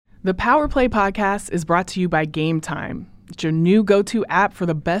The Power Play podcast is brought to you by Game Time. It's your new go-to app for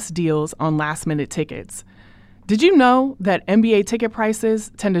the best deals on last-minute tickets. Did you know that NBA ticket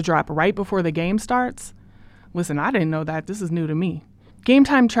prices tend to drop right before the game starts? Listen, I didn't know that. This is new to me. Game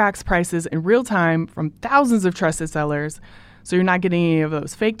Time tracks prices in real time from thousands of trusted sellers, so you're not getting any of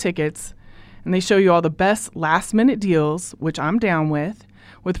those fake tickets. And they show you all the best last-minute deals, which I'm down with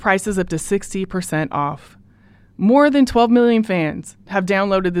prices up to 60% off. More than 12 million fans have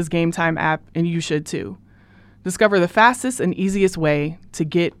downloaded this Game Time app, and you should too. Discover the fastest and easiest way to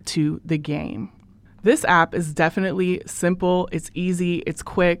get to the game. This app is definitely simple, it's easy, it's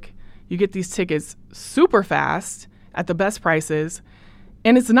quick. You get these tickets super fast at the best prices.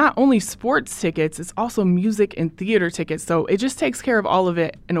 And it's not only sports tickets, it's also music and theater tickets. So it just takes care of all of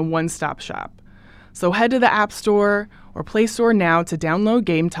it in a one-stop shop. So head to the App Store or Play Store now to download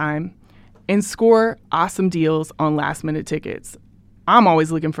Game Time and score awesome deals on last-minute tickets. I'm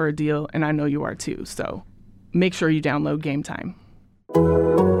always looking for a deal, and I know you are too. So make sure you download Game Time.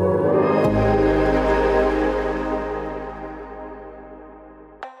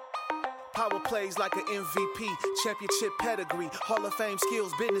 Power plays like an MVP, championship pedigree, Hall of Fame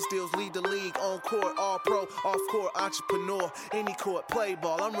skills, business deals, lead the league, on court, all pro, off court, entrepreneur, any court, play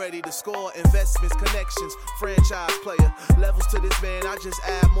ball, I'm ready to score, investments, connections, franchise player, levels to this man, I just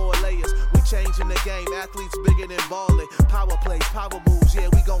add more layers, we changing the game, athletes bigger than balling, power plays, power moves, yeah,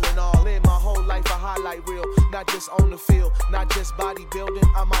 we going all in, my whole life a highlight reel, not just on the field, not just bodybuilding,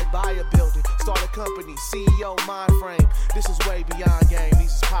 I might buy a building, start a company, CEO, mind frame, this is way beyond game,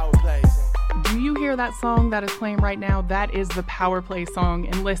 these is power plays. Do you hear that song that is playing right now? That is the Power Play song.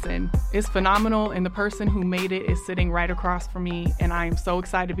 And listen, it's phenomenal. And the person who made it is sitting right across from me. And I am so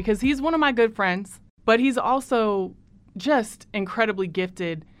excited because he's one of my good friends, but he's also just incredibly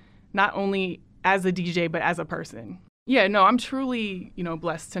gifted, not only as a DJ, but as a person. Yeah, no, I'm truly,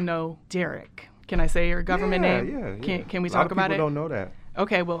 blessed to know Derek. Can I say your government name? Yeah. Can we talk about it? A lot of people don't know that.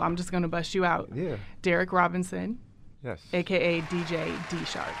 Okay, well, I'm just going to bust you out. Yeah. Derek Robinson. Yes. AKA DJ D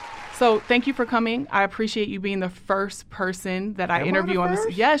Sharp. So thank you for coming. I appreciate you being the first person that I interview on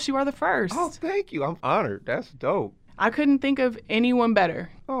this. Yes, you are the first. Oh, thank you. I'm honored. That's dope. I couldn't think of anyone better.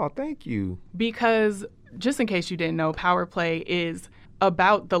 Oh, thank you. Because just in case you didn't know, Power Play is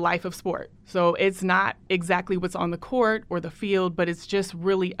about the life of sport. So it's not exactly what's on the court or the field, but it's just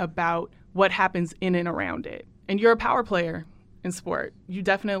really about what happens in and around it. And you're a power player in sport. You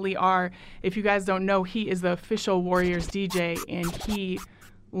definitely are. If you guys don't know, he is the official Warriors DJ, and he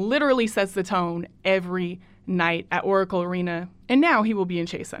literally sets the tone every night at Oracle Arena, and now he will be in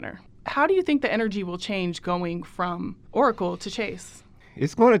Chase Center. How do you think the energy will change going from Oracle to Chase?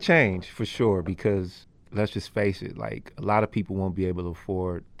 It's going to change for sure because let's just face it, like a lot of people won't be able to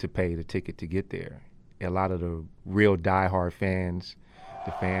afford to pay the ticket to get there. A lot of the real diehard fans,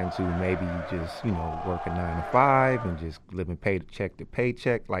 the fans who maybe just, work a 9 to 5 and just living paycheck to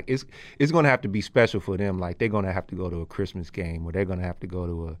paycheck, like it's going to have to be special for them. Like they're going to have to go to a Christmas game or they're going to have to go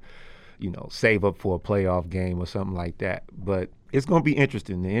to save up for a playoff game or something like that. But it's going to be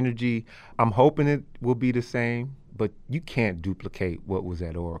interesting. The energy, I'm hoping it will be the same, but you can't duplicate what was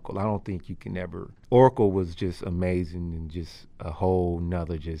at Oracle. I don't think you can ever. Oracle was just amazing and just a whole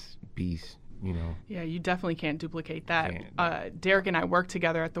nother just beast. Yeah, you definitely can't duplicate that. Derek and I worked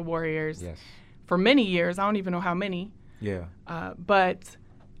together at the Warriors for many years. I don't even know how many. Yeah. But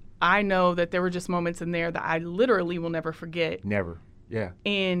I know that there were just moments in there that I literally will never forget. Never. Yeah.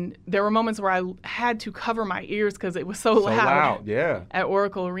 And there were moments where I had to cover my ears because it was so loud. Yeah. At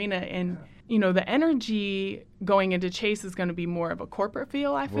Oracle Arena. And, the energy going into Chase is going to be more of a corporate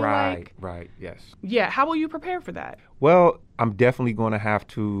feel, I feel like. Right, yes. Yeah. How will you prepare for that? Well, I'm definitely going to have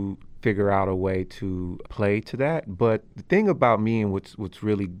to figure out a way to play to that. But the thing about me and what's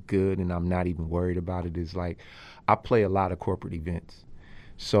really good, and I'm not even worried about it, is like I play a lot of corporate events.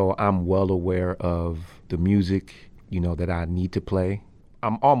 So I'm well aware of the music, that I need to play.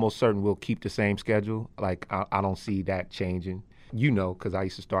 I'm almost certain we'll keep the same schedule. Like I don't see that changing, because I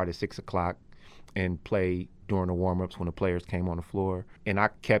used to start at 6 o'clock and play during the warm-ups when the players came on the floor. And I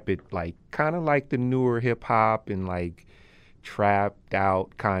kept it like kind of like the newer hip hop and like trapped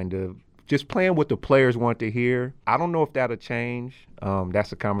out kind of, just playing what the players want to hear. I don't know if that'll change.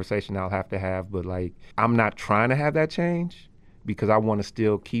 That's a conversation I'll have to have, but like I'm not trying to have that change because I want to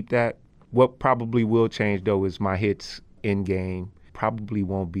still keep that. What probably will change though is my hits in game probably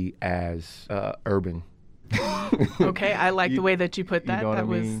won't be as urban. Okay, I like the way that you put that. You know what I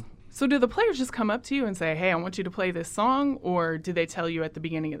mean? So do the players just come up to you and say, hey, I want you to play this song? Or do they tell you at the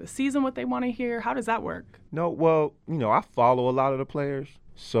beginning of the season what they want to hear? How does that work? No, well, I follow a lot of the players.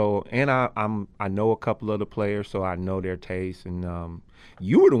 So, and I know a couple of the players, so I know their taste. And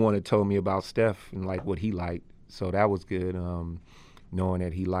you were the one that told me about Steph and like what he liked, so that was good. Knowing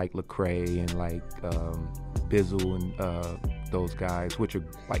that he liked Lecrae and like Bizzle and those guys, which are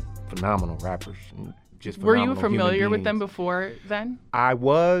like phenomenal rappers. And just Were phenomenal you familiar human with them beings. before then? I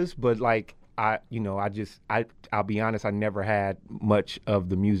was, but like I'll be honest, I never had much of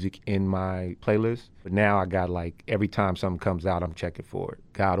the music in my playlist. But now I got like every time something comes out, I'm checking for it.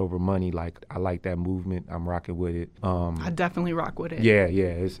 God Over Money, like I like that movement. I'm rocking with it. I definitely rock with it. Yeah,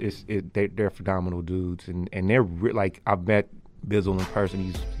 they're phenomenal dudes, and they're like I've met Bizzle in person.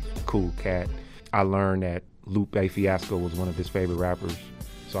 He's a cool cat. I learned that Lupe Fiasco was one of his favorite rappers,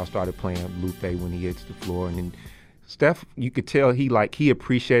 so I started playing Lupe when he hits the floor, and then Steph, you could tell he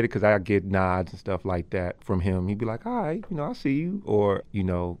appreciated because I get nods and stuff like that from him. He'd be like, all right, I see you. Or,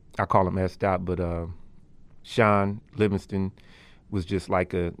 I call him S-Dot, but Sean Livingston was just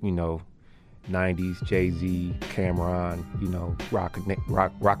like a, 90s Jay-Z, Cameron,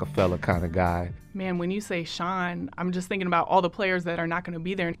 Rockefeller kind of guy. Man, when you say Sean, I'm just thinking about all the players that are not going to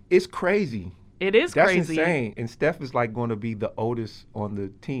be there. It's crazy. It is That's crazy. insane. And Steph is like going to be the oldest on the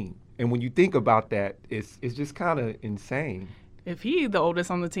team. And when you think about that, it's just kind of insane. If he's the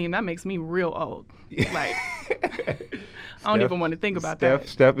oldest on the team, that makes me real old. Like, I don't even want to think about that.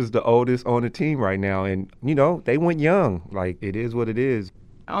 Steph is the oldest on the team right now. And, they went young. Like, it is what it is.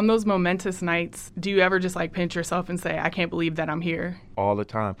 On those momentous nights, do you ever just like pinch yourself and say, I can't believe that I'm here? All the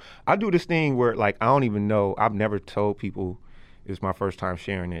time. I do this thing where, like, I don't even know. I've never told people it's my first time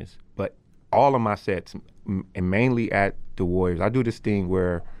sharing this. But all of my sets, and mainly at the Warriors, I do this thing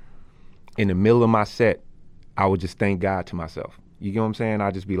where in the middle of my set, I would just thank God to myself. You get what I'm saying?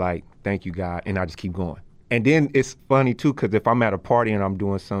 I just be like, thank you, God, and I just keep going. And then it's funny, too, because if I'm at a party and I'm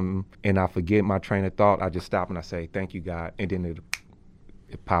doing something and I forget my train of thought, I just stop and I say, thank you, God, and then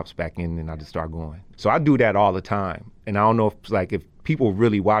it pops back in and I just start going. So I do that all the time. And I don't know if people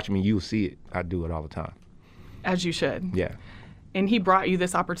really watch me, you'll see it. I do it all the time. As you should. Yeah. And he brought you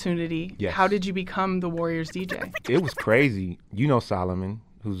this opportunity. Yes. How did you become the Warriors DJ? It was crazy. You know Solomon,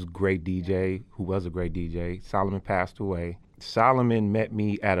 who's a great DJ, who was a great DJ. Solomon passed away. Solomon met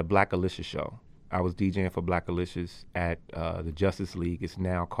me at a Black Alicia show. I was DJing for Black Alicia's at the Justice League. It's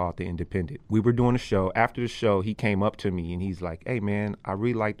now called The Independent. We were doing a show. After the show, he came up to me and he's like, hey, man, I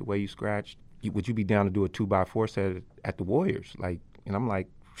really like the way you scratched. Would you be down to do a 2x4 set at the Warriors? Like, and I'm like,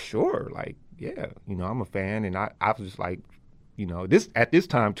 sure. Like, yeah, I'm a fan. And I was just like, at this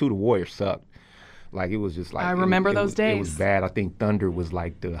time, too, the Warriors sucked. Like, it was just like... I remember those days. It was bad. I think Thunder was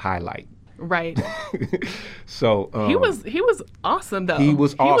like the highlight. Right. So he was awesome though. He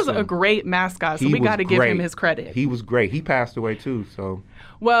was awesome. He was a great mascot, so we got to give him his credit. He was great. He passed away too. So.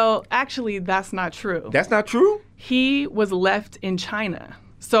 Well, actually, that's not true. That's not true? He was left in China.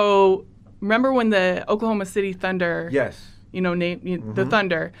 So remember when the Oklahoma City Thunder? Yes. Named the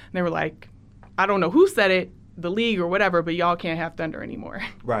Thunder. They were like, I don't know who said it, the league or whatever, but y'all can't have Thunder anymore.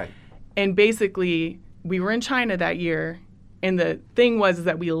 Right. And basically, we were in China that year. And the thing was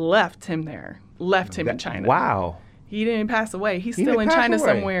that we left him in China. Wow. He didn't pass away. He's still in China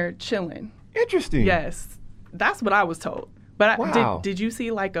somewhere chilling. Interesting. Yes. That's what I was told. But wow. Did you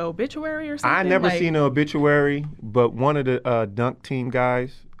see like an obituary or something? I never seen an obituary, but one of the dunk team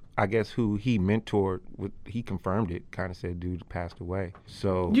guys, I guess who he mentored, he confirmed it, kind of said dude passed away.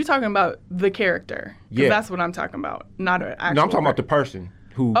 So you talking about the character. Yeah. That's what I'm talking about, not an actual No, I'm talking about the person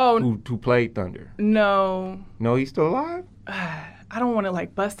who played Thunder. No. No, he's still alive? I don't want to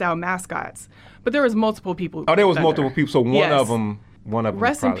like bust out mascots, but there was multiple people. Oh, there was Thunder. multiple people. So one of them.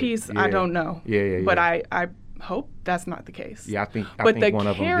 Rest in peace. Yeah. I don't know. Yeah. But I hope that's not the case. Yeah, I think but one of them did.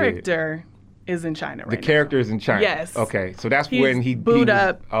 But the character is in China right now. The character is in China. Yes. Okay, so that's He's when he booed was,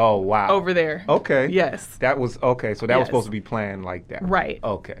 up. Oh wow. Over there. Okay. Yes. That was okay. So that was supposed to be planned like that. Right.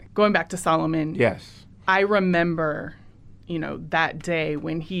 Okay. Going back to Solomon. Yes. I remember, that day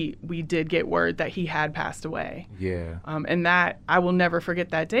when we did get word that he had passed away. Yeah. And that I will never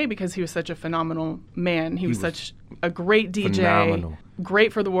forget that day because he was such a phenomenal man. He was such a great DJ. Phenomenal.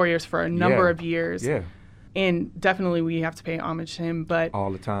 Great for the Warriors for a number of years. Yeah. And definitely we have to pay homage to him. But all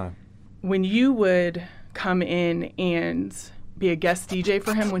the time. When you would come in and be a guest DJ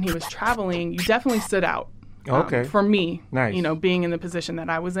for him when he was traveling, you definitely stood out. Okay. For me, nice. Being in the position that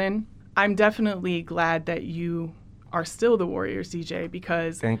I was in, I'm definitely glad that you are still the Warriors DJ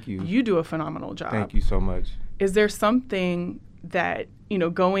because thank you. You do a phenomenal job. Thank you so much. Is there something that,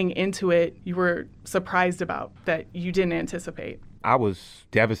 going into it, you were surprised about that you didn't anticipate? I was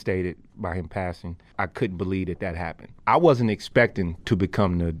devastated by him passing. I couldn't believe that happened. I wasn't expecting to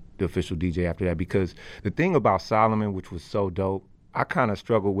become the official DJ after that because the thing about Solomon, which was so dope, I kind of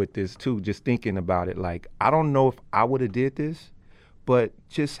struggle with this too, just thinking about it. Like, I don't know if I would have did this, but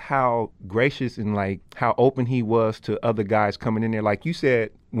just how gracious and like how open he was to other guys coming in there. Like you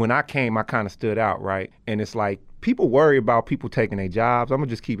said, when I came, I kind of stood out, right? And it's like, people worry about people taking their jobs. I'm gonna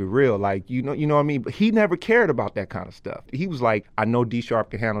just keep it real. Like, you know what I mean? But he never cared about that kind of stuff. He was like, I know D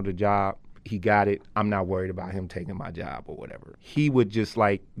Sharp can handle the job. He got it. I'm not worried about him taking my job or whatever. He would just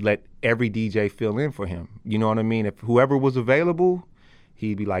like let every DJ fill in for him. You know what I mean? If whoever was available,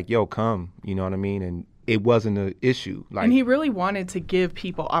 he'd be like, yo, come. You know what I mean? And it wasn't an issue. Like, and he really wanted to give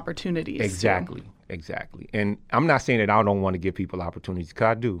people opportunities. Exactly. And I'm not saying that I don't want to give people opportunities, because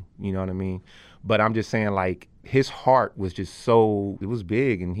I do. You know what I mean? But I'm just saying, like, his heart was just so, it was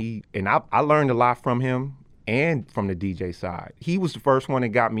big. And I learned a lot from him and from the DJ side. He was the first one that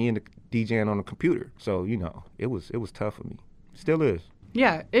got me into DJing on the computer. So, you know, it was tough for me. Still is.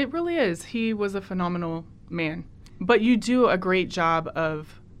 Yeah, it really is. He was a phenomenal man. But you do a great job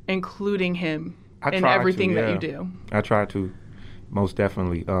of including him in everything that you do. I try to, most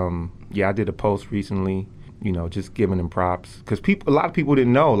definitely. I did a post recently, you know, just giving him props. Because a lot of people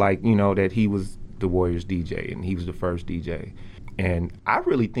didn't know, like, you know, that he was the Warriors DJ and he was the first DJ. And I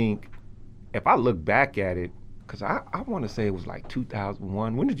really think, if I look back at it, because I want to say it was like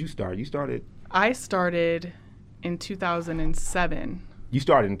 2001. When did you start? I started in 2007. You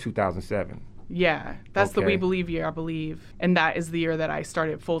started in 2007. Yeah, that's the We Believe year, I believe. And that is the year that I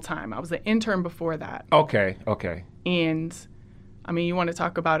started full-time. I was an intern before that. Okay. And, I mean, you want to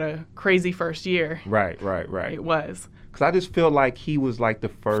talk about a crazy first year. Right. It was. Because I just feel like he was like the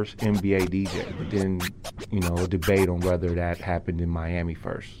first NBA DJ. But then, you know, a debate on whether that happened in Miami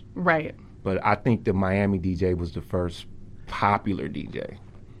first. Right. But I think the Miami DJ was the first popular DJ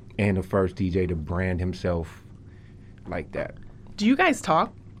and the first DJ to brand himself like that. Do you guys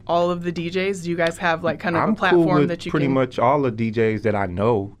talk? All of the DJs? Do you guys have like kind of a platform cool with that you pretty can... much all the DJs that I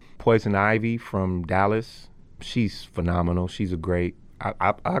know. Poison Ivy from Dallas, she's phenomenal. She's a great,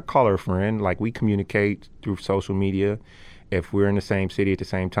 I call her a friend. Like, we communicate through social media. If we're in the same city at the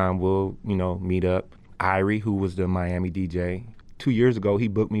same time, we'll, you know, meet up. Irie, who was the Miami DJ, 2 years ago, he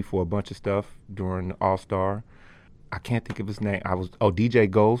booked me for a bunch of stuff during the All-Star. I can't think of his name. DJ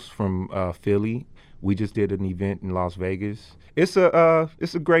Ghost from Philly. We just did an event in Las Vegas. It's a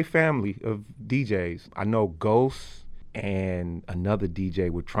great family of DJs. I know Ghost and another DJ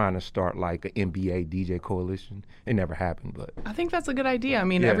were trying to start like an NBA DJ coalition. It never happened, but I think that's a good idea. I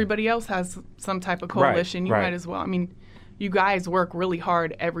mean, everybody else has some type of coalition. Right. You might as well. I mean, you guys work really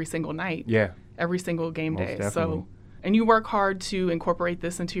hard every single night. Yeah. Every single game day. Most definitely. And you work hard to incorporate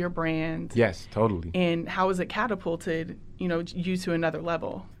this into your brand. Yes, totally. And how has it catapulted, you know, you to another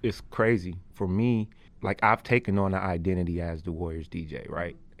level? It's crazy. For me, like, I've taken on the identity as the Warriors DJ,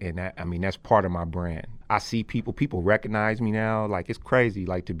 right? And that, I mean, that's part of my brand. I see people recognize me now. Like, it's crazy,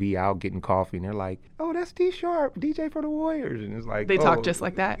 like, to be out getting coffee and they're like, oh, that's D Sharp, DJ for the Warriors. And it's like, they talk just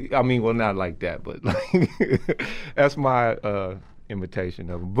like that? I mean, well, not like that, but like, that's my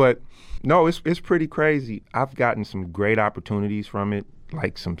imitation of them. But no, it's pretty crazy. I've gotten some great opportunities from it,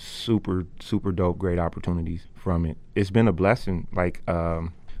 like some super, super dope great opportunities from it. It's been a blessing, like,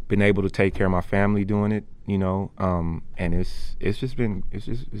 been able to take care of my family doing it, you know, and it's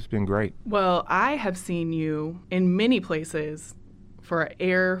been great. Well, I have seen you in many places for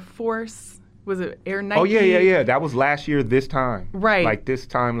Air Force. Was it Air Nike? Oh, yeah. That was last year this time. Right. Like this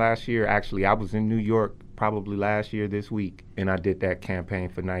time last year, actually. I was in New York probably last year this week, and I did that campaign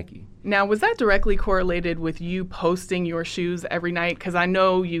for Nike. Now, was that directly correlated with you posting your shoes every night? Because I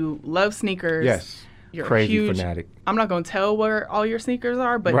know you love sneakers. Yes. You're crazy huge fanatic. I'm not going to tell where all your sneakers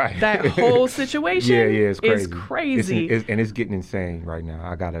are, but right. that whole situation it's crazy. is crazy. And it's getting insane right now.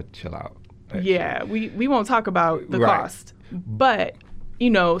 I got to chill out. Yeah, we won't talk about the cost. But, you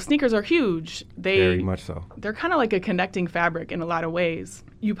know, sneakers are huge. Very much so. They're kind of like a connecting fabric in a lot of ways.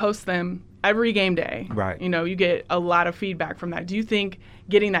 You post them every game day. Right. You know, you get a lot of feedback from that. Do you think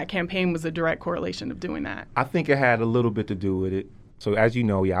getting that campaign was a direct correlation of doing that? I think it had a little bit to do with it. So as you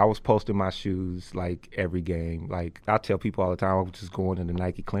know, I was posting my shoes like every game. Like, I tell people all the time, I was just going to the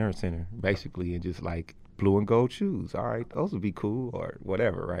Nike Clearance Center basically and just like blue and gold shoes. All right, those would be cool or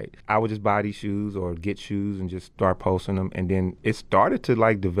whatever, right? I would just buy these shoes or get shoes and just start posting them. And then it started to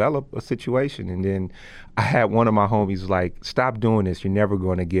like develop a situation. And then I had one of my homies like, stop doing this. You're never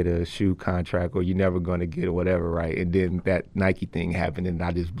going to get a shoe contract or you're never going to get whatever, right? And then that Nike thing happened and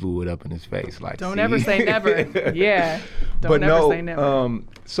I just blew it up in his face. Like, don't ever say never. Yeah. Don't ever say never.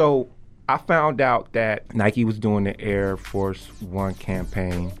 So I found out that Nike was doing the Air Force One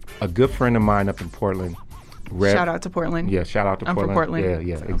campaign. A good friend of mine up in Portland Shout out to Portland. Yeah, shout out to I'm Portland. from Portland.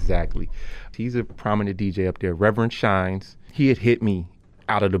 Yeah, so. exactly. He's a prominent DJ up there, Reverend Shines. He had hit me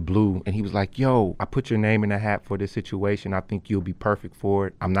out of the blue, and he was like, yo, I put your name in the hat for this situation. I think you'll be perfect for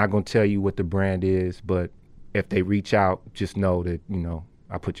it. I'm not going to tell you what the brand is, but if they reach out, just know that, you know,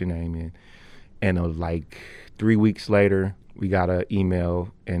 I put your name in. And like 3 weeks later, we got an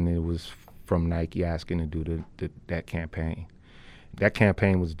email, and it was from Nike asking to do that campaign. That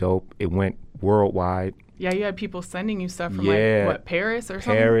campaign was dope. It went worldwide. Yeah, you had people sending you stuff from like, what, Paris or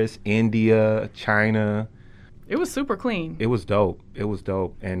something? Paris, India, China. It was super clean. It was dope. It was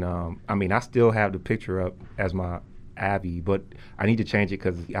dope. And I mean, I still have the picture up as my Avi, but I need to change it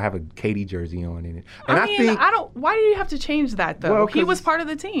because I have a Katie jersey on in it. And I mean, why do you have to change that though? Well, he was part of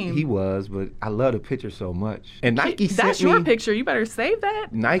the team. He was, but I love the picture so much. And Nike sent me. That's your picture. You better save that.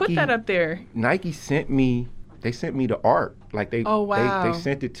 Put that up there. Nike sent me. They sent me the art. Like they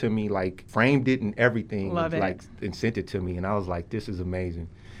sent it to me, like framed it and everything. Love it. Like, and sent it to me, and I was like, this is amazing.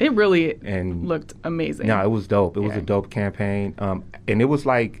 It really looked amazing. No, it was dope. It was a dope campaign. And it was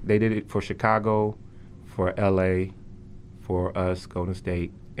like they did it for Chicago, for LA, for us, Golden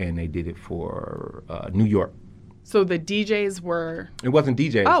State, and they did it for New York. So the DJs were... It wasn't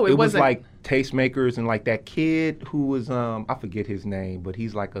DJs. Oh, it was wasn't... like tastemakers and like that kid who was, I forget his name, but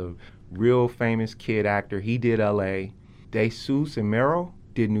he's like a real famous kid actor. He did LA. DeSuze and Mero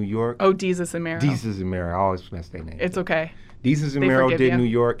did New York. Oh, Desus and Mero. Desus and Mero. I always mess their name. It's okay. Desus and Mero did New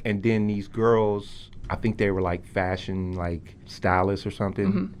York, and then these girls, I think they were like fashion, like stylists or something.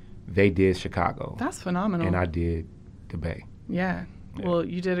 Mm-hmm. They did Chicago. That's phenomenal. And I did the Bay. Yeah. Well,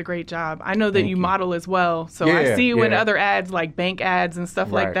 you did a great job. I know that you model as well, so I see you in other ads, like bank ads and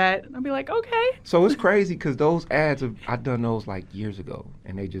stuff like that. I'll be like, okay. So it's crazy because those ads, I've done those like years ago,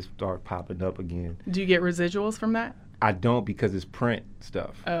 and they just start popping up again. Do you get residuals from that? I don't, because it's print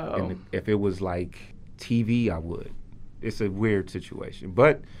stuff. Oh. And if it was like TV, I would. It's a weird situation.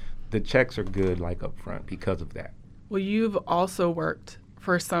 But the checks are good, like up front, because of that. Well, you've also worked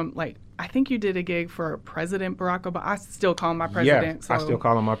for some, like, I think you did a gig for President Barack Obama. I still call him my president. Yeah, so. I still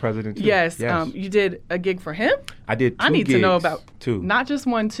call him my president, too. Yes. You did a gig for him? I did 2 I need gigs, to know about, 2. Not just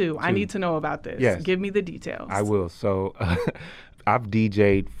 1, 2. I need to know about this. Yes. Give me the details. I will. So I've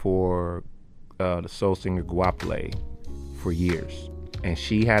DJ'd for the soul singer Guapole for years. And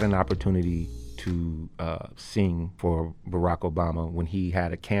she had an opportunity to sing for Barack Obama when he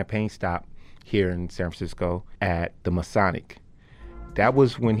had a campaign stop here in San Francisco at the Masonic. That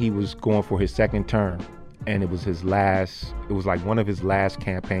was when he was going for his second term, and it was like one of his last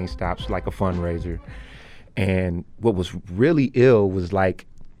campaign stops, like a fundraiser. And what was really ill was like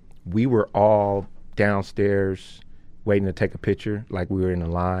we were all downstairs waiting to take a picture, like we were in a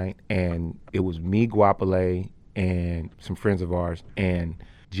line, and it was me, Guapole, and some friends of ours, and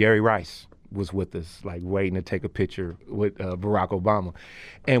Jerry Rice was with us, like waiting to take a picture with Barack Obama.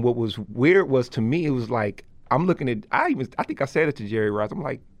 And what was weird was, to me, it was like, I'm looking at, I think I said it to Jerry Rice. I'm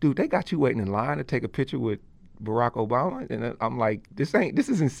like, dude, they got you waiting in line to take a picture with Barack Obama? And I'm like, this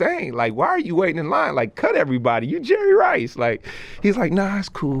is insane. Like, why are you waiting in line? Like, cut everybody. You Jerry Rice. Like, he's like, nah, it's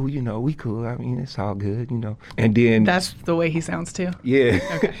cool. You know, we cool. I mean, it's all good, you know. And then that's the way he sounds too. Yeah.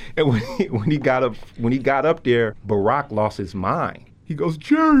 Okay. And when he got up there, Barack lost his mind. He goes,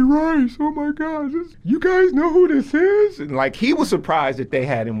 Jerry Rice, oh my God, you guys know who this is? And like, he was surprised that they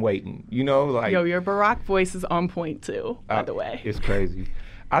had him waiting, you know? Like, yo, your Barack voice is on point too, by the way. It's crazy.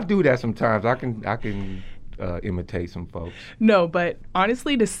 I do that sometimes. I can imitate some folks. No, but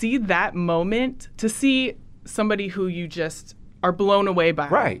honestly, to see that moment, to see somebody who you just are blown away by.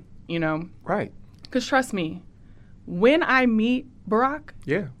 Right. You know? Right. Because trust me, when I meet Barack.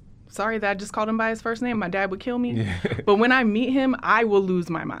 Yeah. Sorry that I just called him by his first name. My dad would kill me. Yeah. But when I meet him, I will lose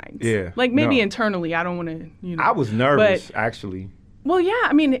my mind. Yeah. Like maybe internally, I don't want to, you know. I was nervous, actually. Well, yeah.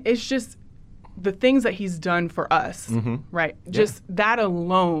 I mean, it's just the things that he's done for us, right? Yeah. Just that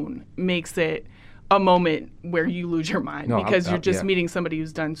alone makes it a moment where you lose your mind because you're just meeting somebody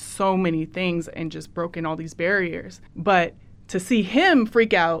who's done so many things and just broken all these barriers. But to see him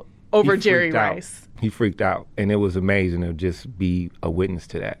freak out over Jerry Rice. He freaked out, and it was amazing to just be a witness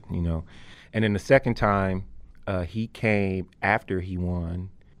to that, you know. And then the second time, he came after he won,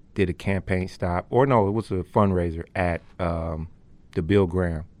 did a campaign stop, or no, it was a fundraiser at the Bill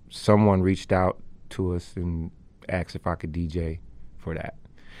Graham. Someone reached out to us and asked if I could DJ for that.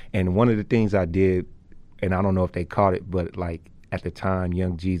 And one of the things I did, and I don't know if they caught it, but like at the time,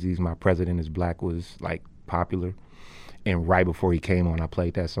 Young Jeezy's My President is Black was like popular. And right before he came on, I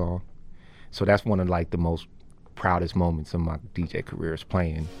played that song. So that's one of like the most proudest moments of my DJ career, is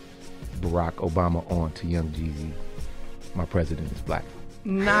playing Barack Obama on to Young Jeezy, My President is Black.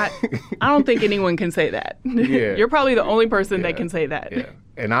 I don't think anyone can say that. Yeah. You're probably the only person that can say that. Yeah.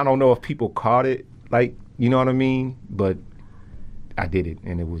 And I don't know if people caught it, like, you know what I mean? But I did it,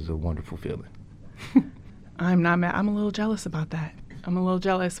 and it was a wonderful feeling. I'm not mad. I'm a little jealous about that. I'm a little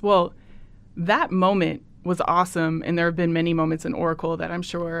jealous. Well, that moment was awesome, and there have been many moments in Oracle that I'm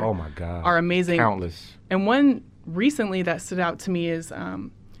sure Oh, my God. are amazing. Countless. And one recently that stood out to me is,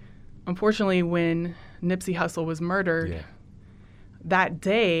 unfortunately, when Nipsey Hussle was murdered, Yeah. that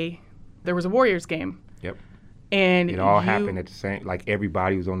day, there was a Warriors game. Yep. And It all happened at the same, like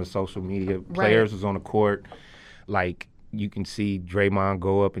everybody was on the social media, players was on the court. Like you can see Draymond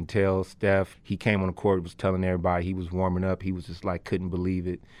go up and tell Steph, he came on the court, was telling everybody he was warming up. He was just like, couldn't believe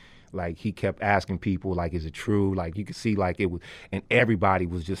it. Like he kept asking people, like, is it true? Like you could see like it was, and everybody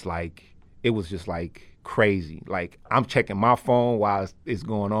was just like, it was just like crazy. Like I'm checking my phone while it's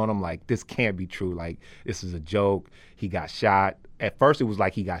going on. I'm like, this can't be true. Like this is a joke. He got shot. At first it was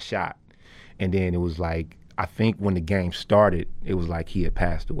like he got shot. And then it was like, I think when the game started, it was like he had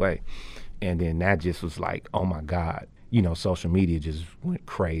passed away. And then that just was like, oh my God. You know, social media just went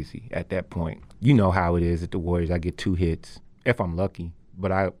crazy at that point. You know how it is at the Warriors. I get 2 hits, if I'm lucky.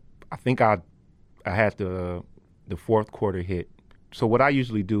 But I think I had the fourth quarter hit. So what I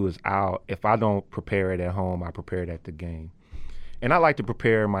usually do is if I don't prepare it at home, I prepare it at the game. And I like to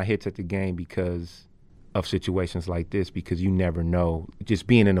prepare my hits at the game because of situations like this, because you never know, just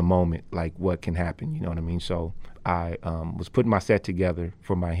being in the moment, like what can happen, you know what I mean? So I was putting my set together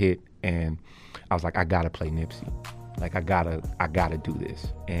for my hit, and I was like, I gotta play Nipsey. Like I gotta do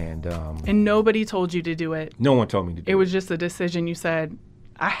this. And nobody told you to do it. No one told me to do it. It was just a decision. You said,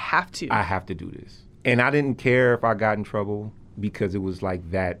 I have to. I have to do this. And I didn't care if I got in trouble, because it was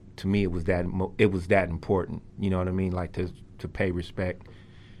like that, to me, it was that important, you know what I mean? Like to pay respect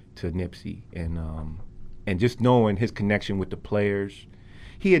to Nipsey, and just knowing his connection with the players.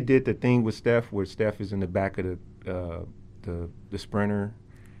 He had did the thing with Steph where Steph is in the back of the sprinter.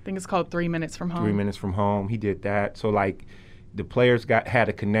 I think it's called 3 Minutes from Home. 3 Minutes from Home. He did that. So like the players had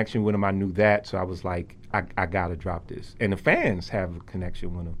a connection with him. I knew that. So I was like, I gotta drop this. And the fans have a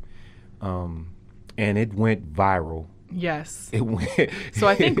connection with him. And it went viral. Yes. It went. So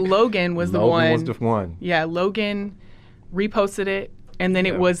I think Logan was the one. Logan was the one. Yeah, Logan reposted it, and then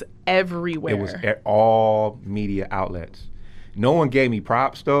it was everywhere. It was at all media outlets. No one gave me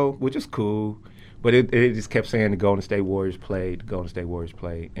props though, which is cool. But it just kept saying the Golden State Warriors played,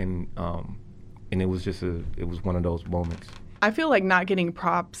 and it was just it was one of those moments. I feel like not getting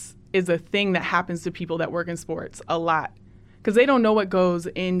props is a thing that happens to people that work in sports a lot, because they don't know what goes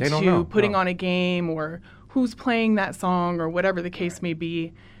into putting on a game or who's playing that song or whatever the case may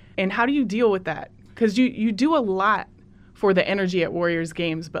be. And how do you deal with that? Because you do a lot for the energy at Warriors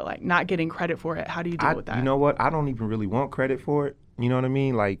games, but like not getting credit for it. How do you deal with that? You know what? I don't even really want credit for it. You know what I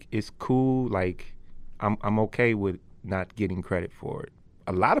mean? Like it's cool. Like I'm okay with not getting credit for it.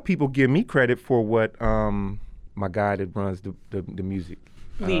 A lot of people give me credit for what my guy that runs the music,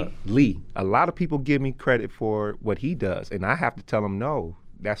 Lee. A lot of people give me credit for what he does, and I have to tell them, no,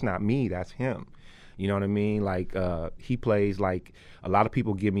 that's not me. That's him. You know what I mean? Like he plays like a lot of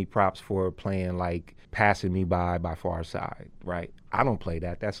people give me props for playing like Passing Me by Far Side, right? I don't play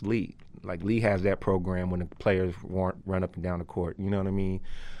that. That's Lee. Like Lee has that program when the players run up and down the court. You know what I mean?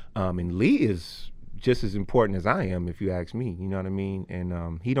 And Lee is just as important as I am, if you ask me. You know what I mean?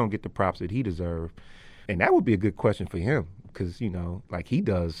 And he don't get the props that he deserves. And that would be a good question for him, because, you know, like he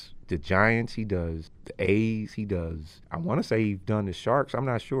does the Giants, he does the A's, he does, I want to say he's done the Sharks. I'm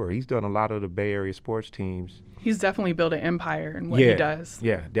not sure. He's done a lot of the Bay Area sports teams. He's definitely built an empire in what he does.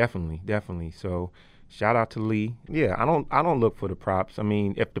 Yeah, definitely. So shout out to Lee. Yeah, I don't look for the props. I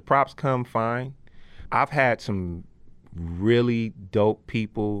mean, if the props come, fine. I've had some really dope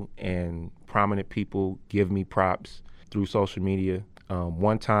people and prominent people give me props through social media.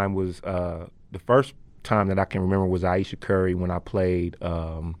 One time was the first time that I can remember was Aisha Curry, when I played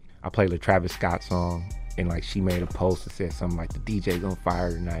the Travis Scott song, and like she made a post that said something like the DJ's on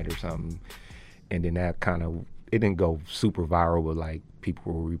fire tonight or something, and then that kind of, it didn't go super viral, but like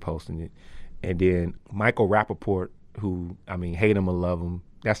people were reposting it. And then Michael Rappaport, who, I mean, hate him or love him,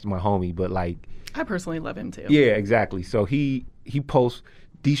 that's my homie, but like, I personally love him too. Yeah, exactly. So he posts,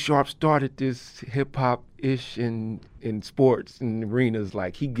 D Sharp started this hip hop ish in sports and arenas.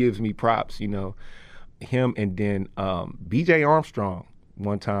 Like he gives me props, you know, him. And then BJ Armstrong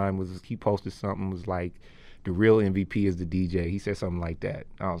one time he posted something, was like, the real MVP is the DJ. He said something like that.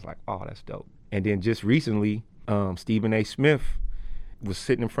 I was like, oh, that's dope. And then just recently, Stephen A. Smith was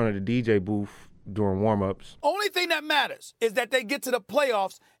sitting in front of the DJ booth during warm-ups. Only thing that matters is that they get to the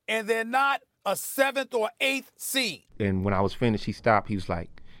playoffs and they're not a 7th or 8th seed. And when I was finished, he stopped. He was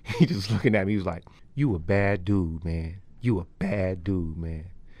like, he just looking at me. He was like, you a bad dude, man. You a bad dude, man.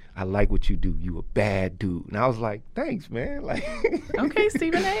 I like what you do. You a bad dude. And I was like, thanks, man. Like, okay,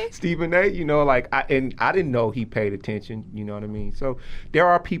 Stephen A. Stephen A, you know, like, I didn't know he paid attention, you know what I mean? So there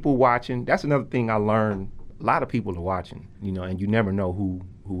are people watching. That's another thing I learned. A lot of people are watching, you know, and you never know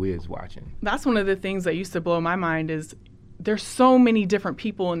who is watching. That's one of the things that used to blow my mind is there's so many different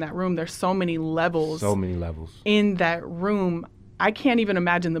people in that room. There's so many levels. So many levels. In that room. I can't even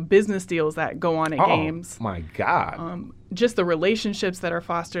imagine the business deals that go on at games. Oh, my God. Just the relationships that are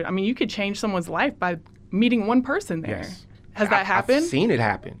fostered. I mean, you could change someone's life by meeting one person there. Yes. Has that happened? I've seen it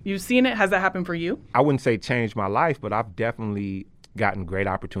happen. You've seen it? Has that happened for you? I wouldn't say changed my life, but I've definitely gotten great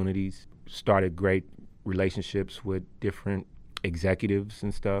opportunities, started great relationships with different executives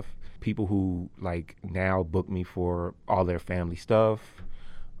and stuff. People who, like, now book me for all their family stuff.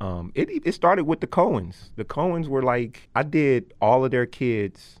 It started with the Coens. The Coens were like, I did all of their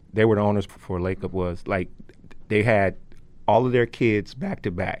kids. They were the owners before Lake Up was. Like, they had all of their kids back to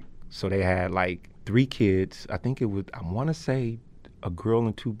back. So they had like 3 kids. I think it was, I want to say a girl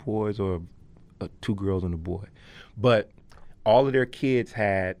and 2 boys or 2 girls and a boy. But all of their kids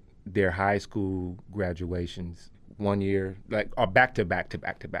had their high school graduations one year, like, or back to back to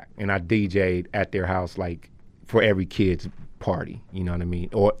back to back. And I DJ'd at their house, like, for every kid's party, you know what I mean?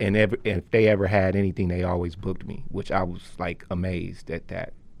 And if they ever had anything, they always booked me, which I was like amazed at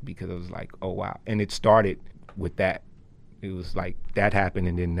that, because I was like, oh wow. And it started with that. It was like that happened,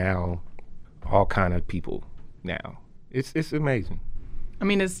 and then now all kind of people now. It's amazing. I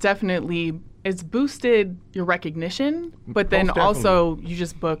mean, it's boosted your recognition, but then Most also you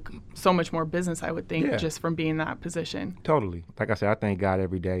just book so much more business, I would think, Yeah. just from being in that position. Totally. Like I said, I thank God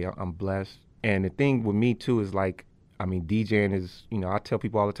every day. I'm blessed. And the thing with me too is, like, I mean, DJing is, you know, I tell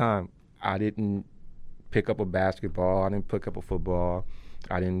people all the time, I didn't pick up a basketball. I didn't pick up a football.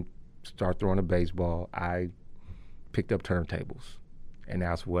 I didn't start throwing a baseball. I picked up turntables, and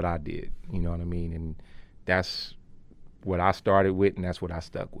that's what I did. You know what I mean? And that's what I started with, and that's what I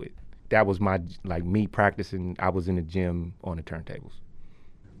stuck with. That was my, like, me practicing. I was in the gym on the turntables.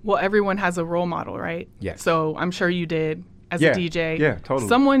 Well, everyone has a role model, right? Yes. So I'm sure you did as a DJ. Yeah, totally.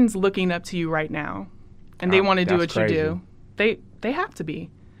 Someone's looking up to you right now, and they want to do what that's crazy. you do. They have to be,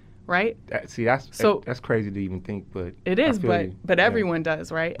 right? That's crazy to even think, but It is, I feel you. but Yeah. everyone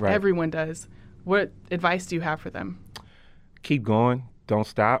does, right? Right. Everyone does. What advice do you have for them? Keep going. Don't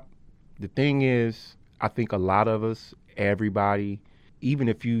stop. The thing is, I think a lot of us, everybody, even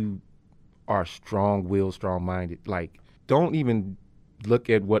if you are strong-willed, strong-minded, like, don't even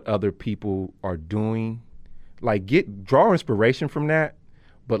look at what other people are doing. Like, draw inspiration from that,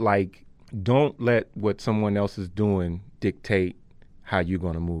 but, like, don't let what someone else is doing dictate how you're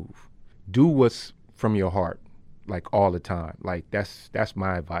going to move. Do what's from your heart, like, all the time. Like, that's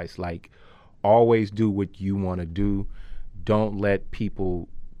my advice. Like, always do what you want to do. Don't let people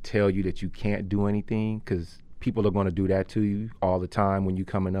tell you that you can't do anything, because people are going to do that to you all the time. When you're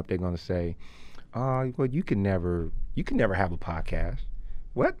coming up, they're going to say, well, you can never have a podcast.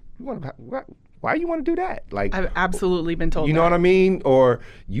 What? Why you want to do that? Like, I've absolutely been told you know that. what I mean? Or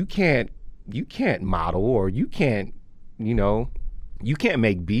you can't model, or you can't, you can't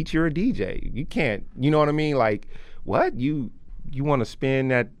make beats. You're a DJ. You can't, you know what I mean? Like, what? You want to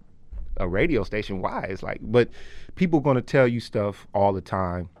spin at a radio station? Why? It's like, but people are going to tell you stuff all the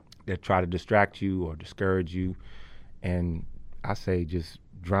time that try to distract you or discourage you. And I say just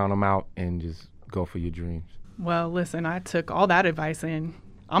drown them out and just go for your dreams. Well, listen, I took all that advice in.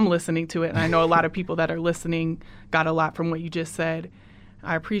 I'm listening to it, and I know a lot of people that are listening got a lot from what you just said.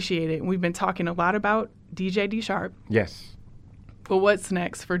 I appreciate it. And we've been talking a lot about DJ D Sharp. Yes. But what's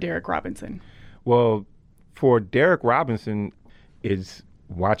next for Derek Robinson? Well, for Derek Robinson, it's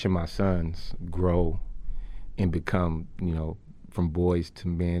watching my sons grow and become, from boys to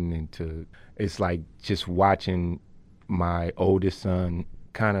men, and it's like just watching my oldest son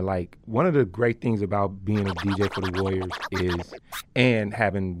kind of like, one of the great things about being a DJ for the Warriors is, and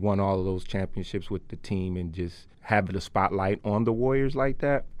having won all of those championships with the team and just having the spotlight on the Warriors like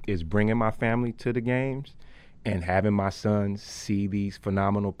that, is bringing my family to the games and having my sons see these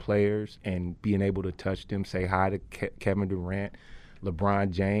phenomenal players and being able to touch them, say hi to Kevin Durant,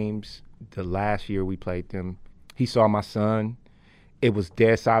 LeBron James. The last year we played them, he saw my son. It was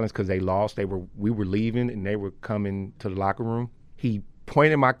dead silence because they lost. We were leaving and they were coming to the locker room. He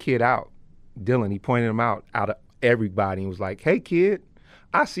pointed my kid out, Dylan. He pointed him out of everybody and was like, "Hey, kid,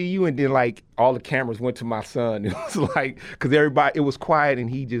 I see you, and then like all the cameras went to my son. It was like, because everybody, it was quiet, and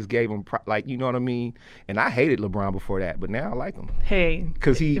he just gave him like, you know what I mean. And I hated LeBron before that, but now I like him. Hey,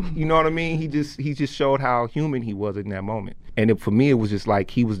 because he, you know what I mean. He just showed how human he was in that moment. And for me, it was just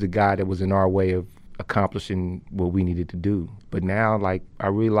like he was the guy that was in our way of accomplishing what we needed to do. But now, like, I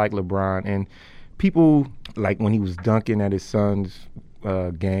really like LeBron, and people like when he was dunking at his son's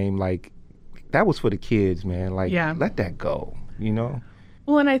game, like that was for the kids, man. Like, let that go, you know.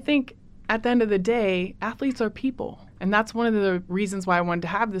 Well, and I think at the end of the day, athletes are people. And that's one of the reasons why I wanted to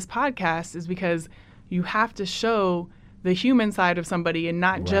have this podcast, is because you have to show the human side of somebody and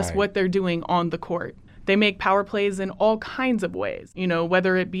not just what they're doing on the court. They make power plays in all kinds of ways, you know,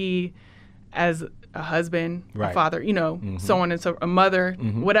 whether it be as a husband, a father, you know, so on and so, a mother,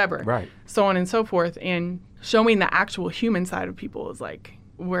 whatever, so on and so forth. And showing the actual human side of people is like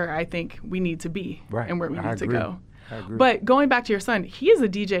where I think we need to be and where we need to go. But going back to your son, he is a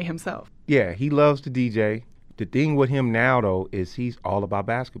DJ himself. Yeah, he loves to DJ. The thing with him now, though, is he's all about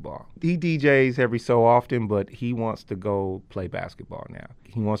basketball. He DJs every so often, but he wants to go play basketball now.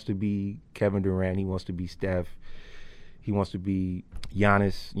 He wants to be Kevin Durant. He wants to be Steph. He wants to be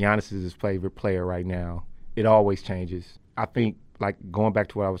Giannis. Giannis is his favorite player right now. It always changes. I think, like, going back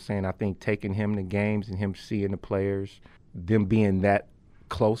to what I was saying, I think taking him to games and him seeing the players, them being that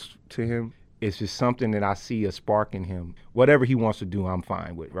close to him, it's just something that I see a spark in him. Whatever he wants to do, I'm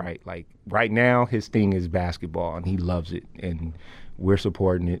fine with, right? Like, right now, his thing is basketball, and he loves it, and we're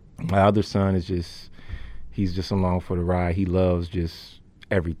supporting it. My other son is he's just along for the ride. He loves just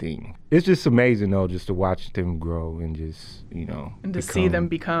everything. It's just amazing, though, just to watch them grow and just, you know. And to see them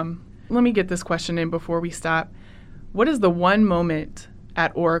become. Let me get this question in before we stop. What is the one moment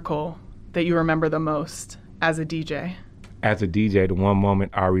at Oracle that you remember the most as a DJ? As a DJ, the one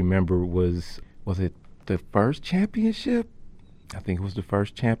moment I remember was it the first championship? I think it was the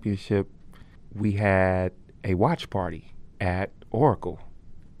first championship. We had a watch party at Oracle.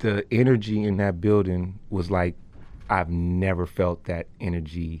 The energy in that building was like, I've never felt that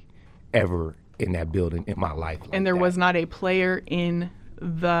energy ever in that building in my life. And there was not a player in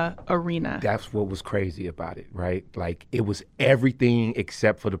the arena. That's what was crazy about it, right? Like, it was everything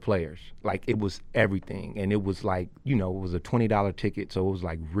except for the players. Like, it was everything. And it was like, you know, it was a $20 ticket, so it was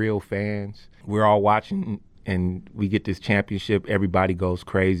like real fans. We're all watching, and we get this championship. Everybody goes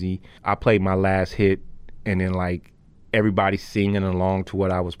crazy. I played my last hit, and then, like, everybody's singing along to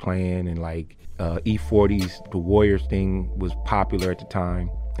what I was playing. And, like, E40's The Warriors thing was popular at the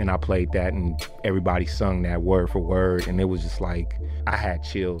time. And I played that, and everybody sung that word for word, and it was just like, I had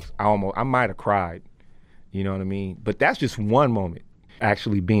chills. I might have cried, you know what I mean? But that's just one moment.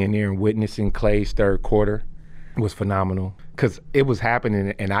 Actually being there and witnessing Clay's third quarter was phenomenal, because it was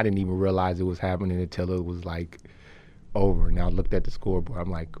happening, and I didn't even realize it was happening until it was like over. And I looked at the scoreboard, I'm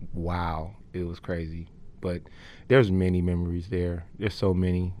like, wow, it was crazy. But there's many memories there. There's so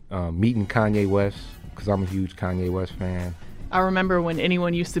many. Meeting Kanye West, because I'm a huge Kanye West fan. I remember when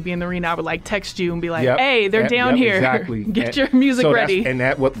anyone used to be in the arena, I would like text you and be like, hey, they're down here. Exactly. Get your music ready.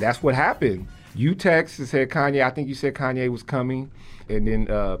 That's what happened. You text and said Kanye, I think you said Kanye was coming. And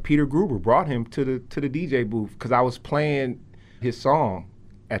then Peter Gruber brought him to the DJ booth, because I was playing his song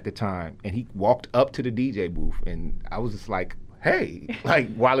at the time. And he walked up to the DJ booth, and I was just like, hey,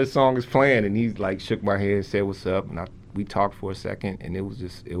 like, while his song is playing, and he like shook my hand, said what's up, and we talked for a second, and it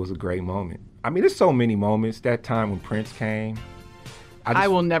was a great moment. I mean, there's so many moments. That time when Prince came, I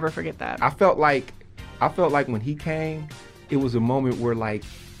will never forget that. I felt like when he came, it was a moment where, like,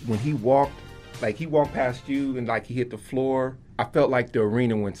 when he walked past you and like he hit the floor, I felt like the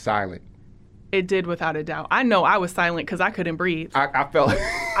arena went silent. It did, without a doubt. I know I was silent because I couldn't breathe. I felt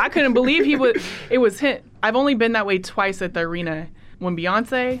I couldn't believe it was him. I've only been that way twice at the arena. When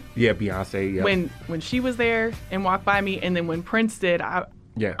Beyonce. Yeah, Beyonce. Yeah. When she was there and walked by me, and then when Prince did, I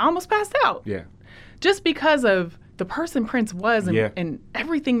almost passed out. Yeah. Just because of the person Prince was and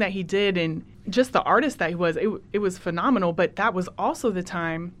everything that he did, and just the artist that he was. It was phenomenal. But that was also the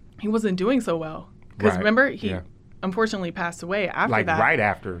time he wasn't doing so well. Because remember, he unfortunately passed away after that. Like right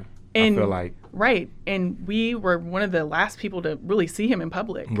after. I feel like. Right. And we were one of the last people to really see him in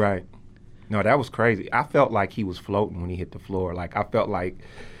public. Right. No, that was crazy. I felt like he was floating when he hit the floor. Like, I felt like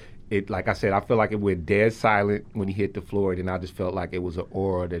it, like I said, I felt like it went dead silent when he hit the floor. And I just felt like it was an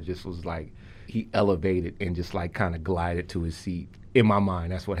aura that just was like, he elevated and just like kind of glided to his seat. In my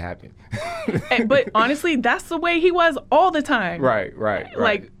mind, that's what happened. But honestly, that's the way he was all the time. Right.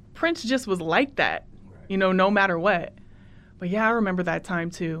 Like, Prince just was like that, you know, no matter what. But yeah, I remember that time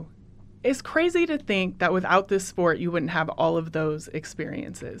too. It's crazy to think that without this sport, you wouldn't have all of those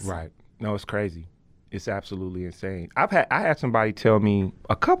experiences. Right. No, it's crazy. It's absolutely insane. I had somebody tell me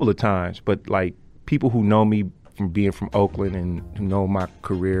a couple of times, but like people who know me from being from Oakland and who know my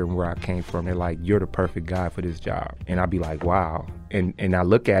career and where I came from, they're like, you're the perfect guy for this job. And I'd be like, wow. And I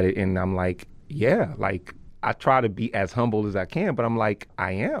look at it and I'm like, yeah, like I try to be as humble as I can, but I'm like,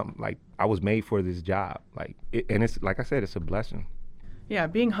 I am. Like I was made for this job. Like, and it's like I said, it's a blessing. Yeah,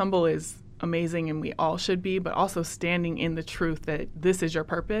 being humble is amazing, and we all should be, but also standing in the truth that this is your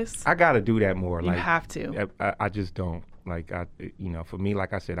purpose. I got to do that more. You have to. I just don't. Like, for me,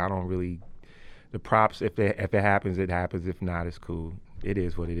 like I said, I don't really, the props, if it happens, it happens. If not, it's cool. It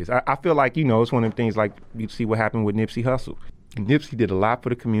is what it is. I feel like, it's one of them things like you see what happened with Nipsey Hussle. Nipsey did a lot for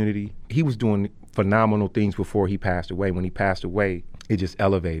the community. He was doing phenomenal things before he passed away. When he passed away, it just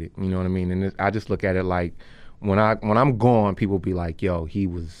elevated, you know what I mean? And I just look at it like, when I'm gone, people be like, yo, he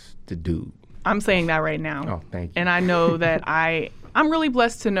was the dude. I'm saying that right now. Oh, thank you. And I know that I'm really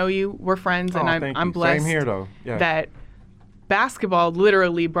blessed to know you. We're friends, and I'm blessed. Same here, though. Yes. That basketball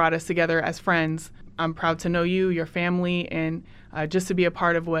literally brought us together as friends. I'm proud to know you, your family, and just to be a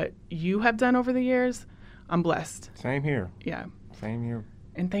part of what you have done over the years. I'm blessed. Same here. Yeah. Same here.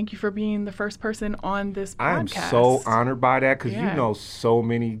 And thank you for being the first person on this podcast. I am so honored by that because you know so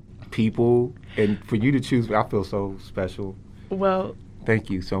many people, and for you to choose me, I feel so special. Well, thank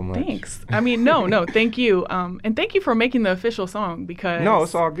you so much. Thanks. I mean, no, thank you. And thank you for making the official song because... No,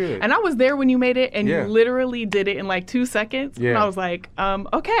 it's all good. And I was there when you made it, and you literally did it in like 2 seconds. Yeah. And I was like,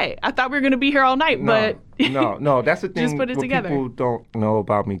 okay, I thought we were going to be here all night, but... No, that's the thing. Just put it together. People don't know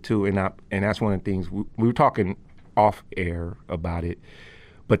about me too, and that's one of the things, we were talking off air about it,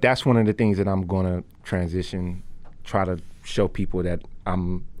 but that's one of the things that I'm going to transition, try to show people that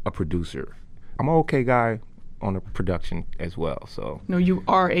I'm a producer. I'm an okay guy on the production as well. So no, you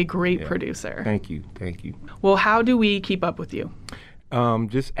are a great producer. Thank you. Well, how do we keep up with you?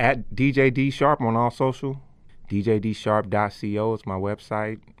 Just at DJ D Sharp on all social. DJDsharp.co is my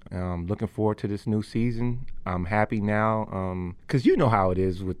website. Looking forward to this new season. I'm happy now because you know how it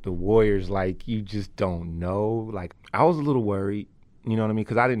is with the Warriors. Like, you just don't know. Like, I was a little worried, you know what I mean?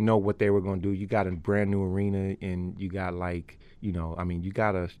 Because I didn't know what they were going to do. You got a brand new arena, and you got you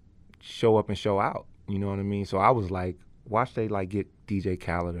got to show up and show out. You know what I mean? So I was like, watch they get DJ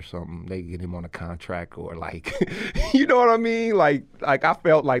Khaled or something. They get him on a contract or you know what I mean? Like I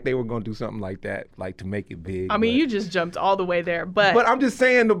felt like they were going to do something like that, to make it big. I mean, you just jumped all the way there, but I'm just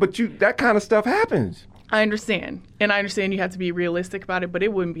saying, that kind of stuff happens. I understand. And I understand you have to be realistic about it, but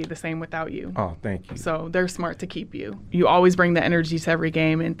it wouldn't be the same without you. Oh, thank you. So they're smart to keep you. You always bring the energy to every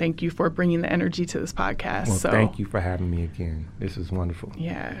game, and thank you for bringing the energy to this podcast. Well, thank you for having me again. This is wonderful.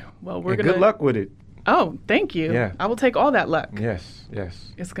 Yeah. Well, good luck with it. Oh, thank you. Yeah. I will take all that luck. Yes.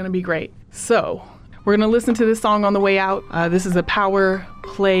 It's going to be great. So we're going to listen to this song on the way out. This is a power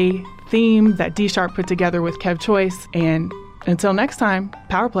play theme that D Sharp put together with Kev Choice. And until next time,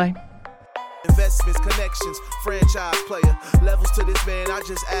 power play. Investments, connections, franchise player. Levels to this man, I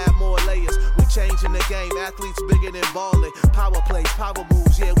just add more layers. We changing the game, athletes bigger than ballin'. Power plays, power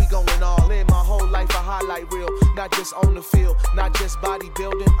moves, yeah, we going all in. My whole life a highlight reel, not just on the field, not just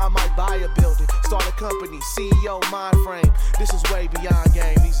bodybuilding. I might buy a building, start a company, CEO, mind frame. This is way beyond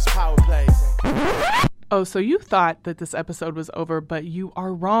game, these is power plays. Oh, so you thought that this episode was over, but you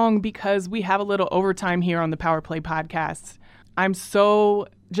are wrong because we have a little overtime here on the Power Play podcast. I'm so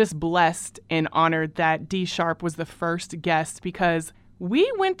just blessed and honored that D Sharp was the first guest because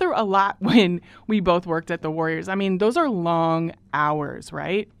we went through a lot when we both worked at the Warriors. I mean, those are long hours,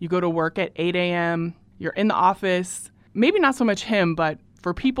 right? You go to work at 8 a.m., you're in the office, maybe not so much him, but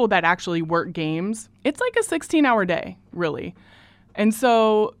for people that actually work games, it's like a 16-hour day, really. And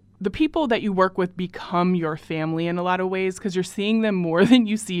so the people that you work with become your family in a lot of ways because you're seeing them more than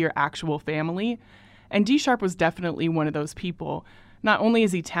you see your actual family. And D Sharp was definitely one of those people. Not only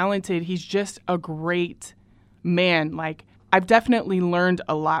is he talented, he's just a great man. I've definitely learned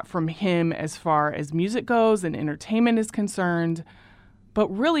a lot from him as far as music goes and entertainment is concerned. But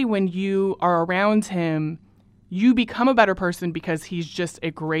really, when you are around him, you become a better person because he's just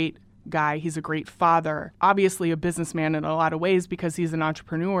a great guy. He's a great father, obviously a businessman in a lot of ways because he's an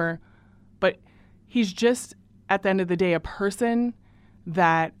entrepreneur. But he's just, at the end of the day, a person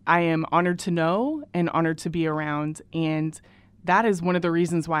that I am honored to know and honored to be around. And that is one of the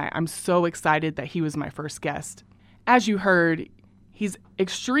reasons why I'm so excited that he was my first guest. As you heard, he's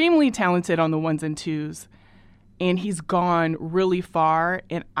extremely talented on the ones and twos, and he's gone really far.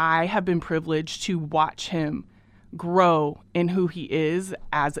 And I have been privileged to watch him grow in who he is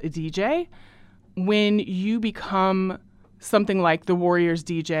as a DJ. When you become something like the Warriors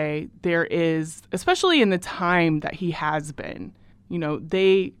DJ, there is, especially in the time that he has been,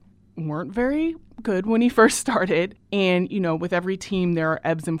 they weren't very good when he first started. And, with every team, there are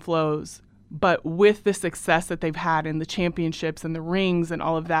ebbs and flows. But with the success that they've had in the championships and the rings and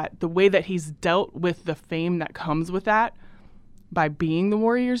all of that, the way that he's dealt with the fame that comes with that by being the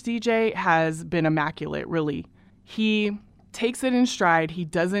Warriors DJ has been immaculate, really. He takes it in stride. He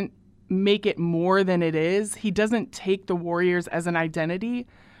doesn't make it more than it is. He doesn't take the Warriors as an identity.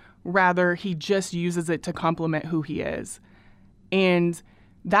 Rather, he just uses it to complement who he is. And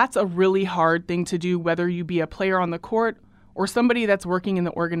that's a really hard thing to do, whether you be a player on the court or somebody that's working in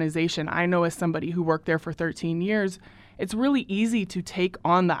the organization. I know as somebody who worked there for 13 years, it's really easy to take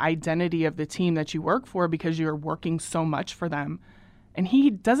on the identity of the team that you work for because you're working so much for them. And he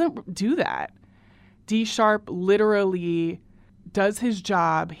doesn't do that. D Sharp literally does his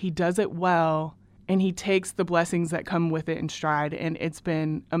job, he does it well, and he takes the blessings that come with it in stride, and it's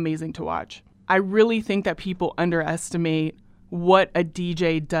been amazing to watch. I really think that people underestimate what a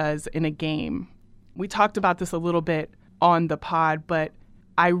DJ does in a game. We talked about this a little bit on the pod, but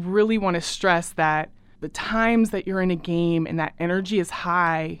I really want to stress that the times that you're in a game and that energy is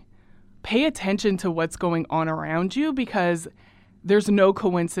high, pay attention to what's going on around you, because there's no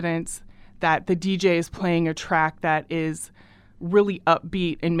coincidence that the DJ is playing a track that is really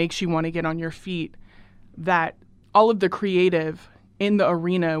upbeat and makes you want to get on your feet, that all of the creative in the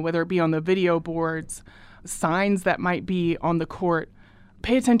arena, whether it be on the video boards, signs that might be on the court,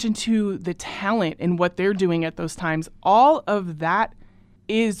 pay attention to the talent and what they're doing at those times. All of that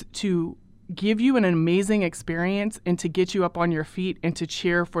is to give you an amazing experience and to get you up on your feet and to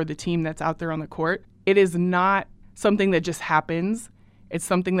cheer for the team that's out there on the court. It is not something that just happens. It's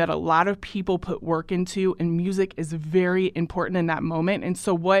something that a lot of people put work into, and music is very important in that moment. And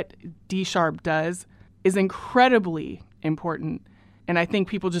so what D Sharp does is incredibly important. And I think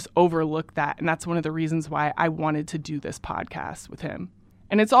people just overlook that. And that's one of the reasons why I wanted to do this podcast with him.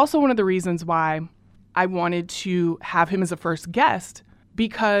 And it's also one of the reasons why I wanted to have him as a first guest,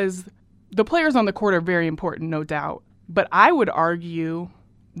 because the players on the court are very important, no doubt. But I would argue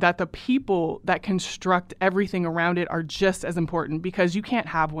that the people that construct everything around it are just as important, because you can't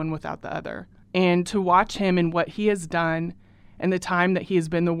have one without the other. And to watch him and what he has done and the time that he has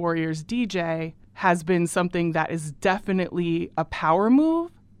been the Warriors DJ has been something that is definitely a power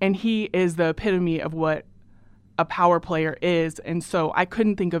move. And he is the epitome of what a power player is. And so I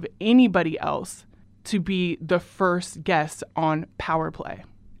couldn't think of anybody else to be the first guest on Power Play.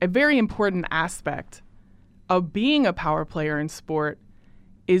 A very important aspect of being a power player in sport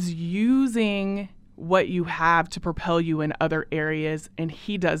is using what you have to propel you in other areas, and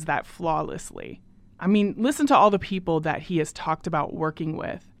he does that flawlessly. I mean, listen to all the people that he has talked about working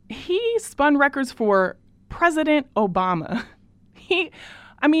with. He spun records for President Obama.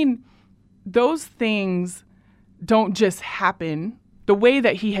 Those things don't just happen. The way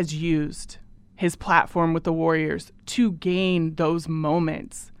that he has used his platform with the Warriors to gain those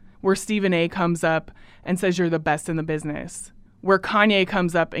moments where Stephen A comes up and says you're the best in the business, where Kanye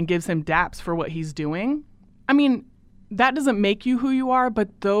comes up and gives him daps for what he's doing. I mean, that doesn't make you who you are,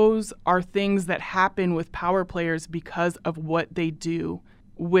 but those are things that happen with power players because of what they do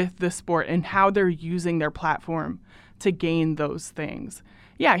with the sport and how they're using their platform to gain those things.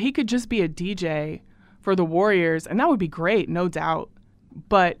 Yeah, he could just be a DJ for the Warriors, and that would be great, no doubt.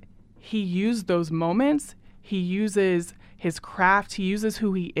 But he used those moments, he uses his craft, he uses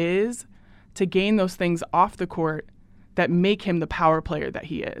who he is to gain those things off the court that make him the power player that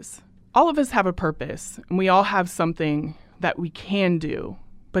he is. All of us have a purpose, and we all have something that we can do,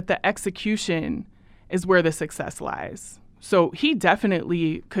 but the execution is where the success lies. So he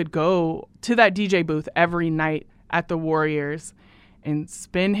definitely could go to that DJ booth every night at the Warriors and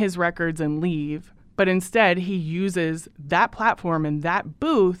spin his records and leave, but instead he uses that platform and that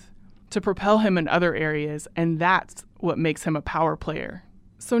booth to propel him in other areas, and that's what makes him a power player.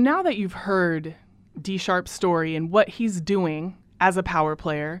 So now that you've heard D Sharp's story and what he's doing as a power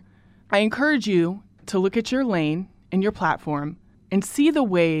player, I encourage you to look at your lane and your platform and see the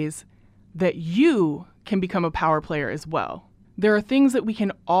ways that you can become a power player as well. There are things that we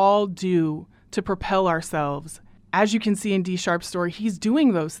can all do to propel ourselves. As you can see in D Sharp's story, he's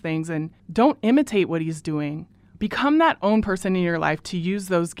doing those things, and don't imitate what he's doing. Become that own person in your life to use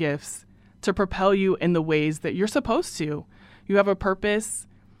those gifts to propel you in the ways that you're supposed to. You have a purpose.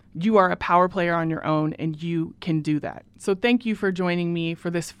 You are a power player on your own, and you can do that. So thank you for joining me for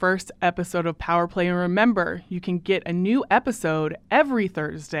this first episode of Power Play. And remember, you can get a new episode every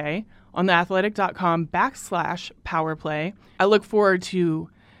Thursday on theathletic.com/powerplay. I look forward to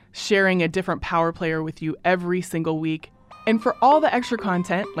sharing a different power player with you every single week. And for all the extra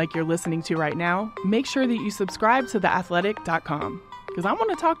content like you're listening to right now, make sure that you subscribe to theathletic.com. because I want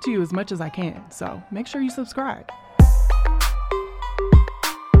to talk to you as much as I can. So make sure you subscribe.